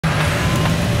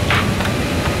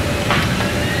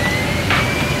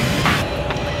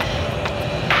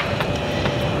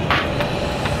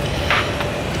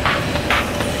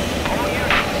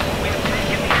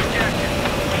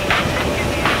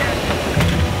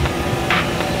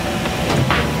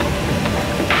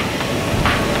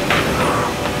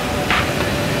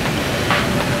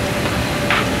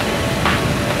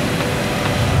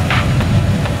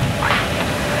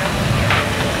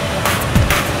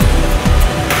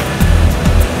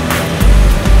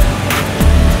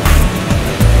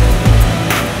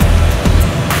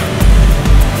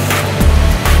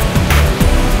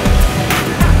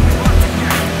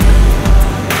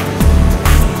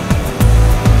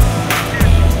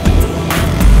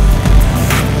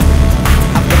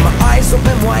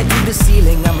the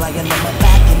ceiling. I'm lying on my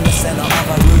back in the center of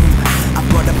a room. I've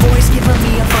got a voice giving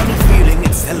me a funny feeling.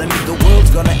 It's telling me the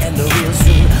world's gonna end real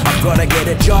soon. I've gotta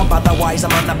get a job, otherwise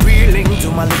I'm unappealing.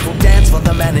 Do my little dance for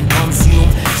the man and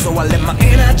consume. So I let my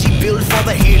energy build for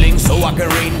the healing, so I can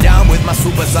rain down with my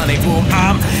supersonic boom.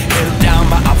 I'm held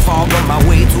down by a fog on my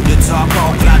way to the top.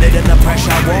 All clouded and the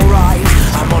pressure won't rise.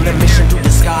 I'm on a mission to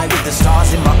the sky with the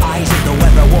stars in my eyes, and the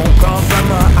weather won't come from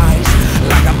my eyes.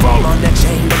 Like a ball on a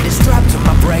chain that is strapped to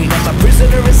my brain. I'm a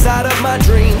prisoner inside of my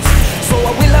dreams. So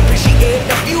I will appreciate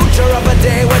the future of a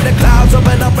day when the clouds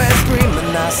open up and scream.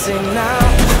 And I sing now,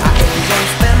 I ain't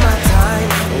gonna spend my time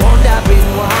wondering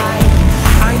why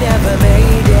I never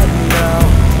made it, no.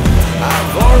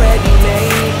 I've already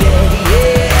made it,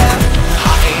 yeah.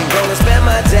 I ain't gonna spend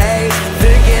my days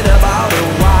thinking about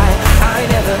why I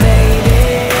never made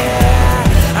it.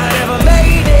 I never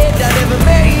made it, I never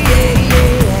made it,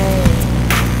 yeah.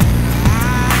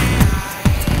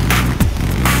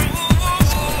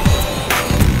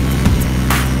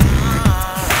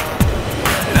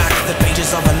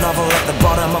 Of a novel at the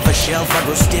bottom of a shelf, I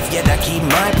grow stiff yet I keep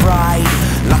my pride.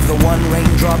 Like the one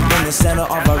raindrop in the center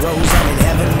of a rose, I'm in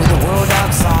heaven with the world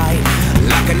outside.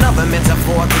 Like another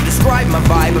metaphor to describe my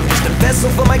vibe, I'm just a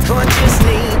vessel for my conscious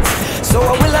needs. So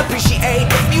I will appreciate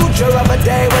the future of a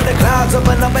day when the clouds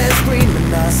open up and scream.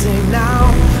 And I sing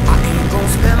now, I ain't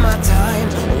gonna spend my time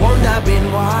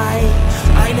wondering why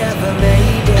I never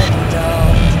made it, no.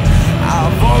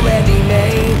 I've already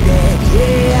made it,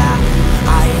 yeah.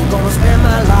 I ain't gonna spend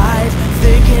my life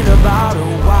thinking about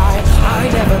why I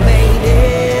never made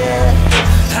it.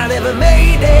 I never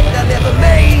made it, I never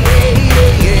made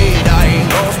it. I ain't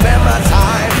gonna spend my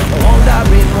time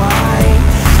wondering why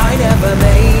I never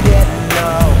made it,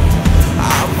 no.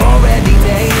 I've already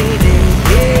made it,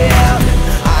 yeah.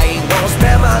 I ain't gonna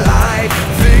spend my life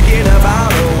thinking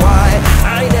about why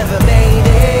I never made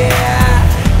it.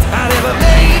 I never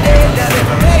made it, I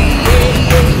never made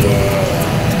it, yeah.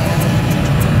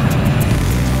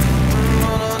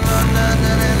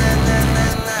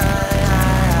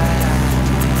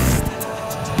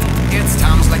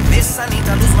 I need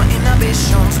to lose my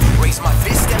inhibitions, raise my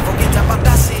fist and forget about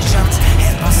decisions.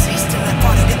 Help assist in the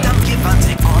body that I'm given,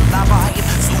 take on the vibe.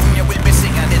 Soon you will be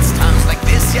singing. It's times like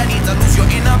this you need to lose your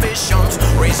inhibitions,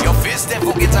 raise your fist and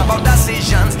forget about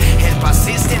decisions. Help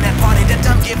assist in that body that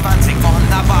I'm given, take on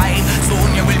the vibe. Soon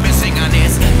you will be singing.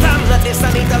 It's times like this I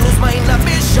need to lose my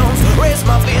inhibitions, raise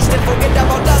my fist and forget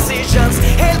about decisions.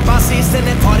 Help assist in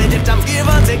that body that I'm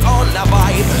given, take on the vibe.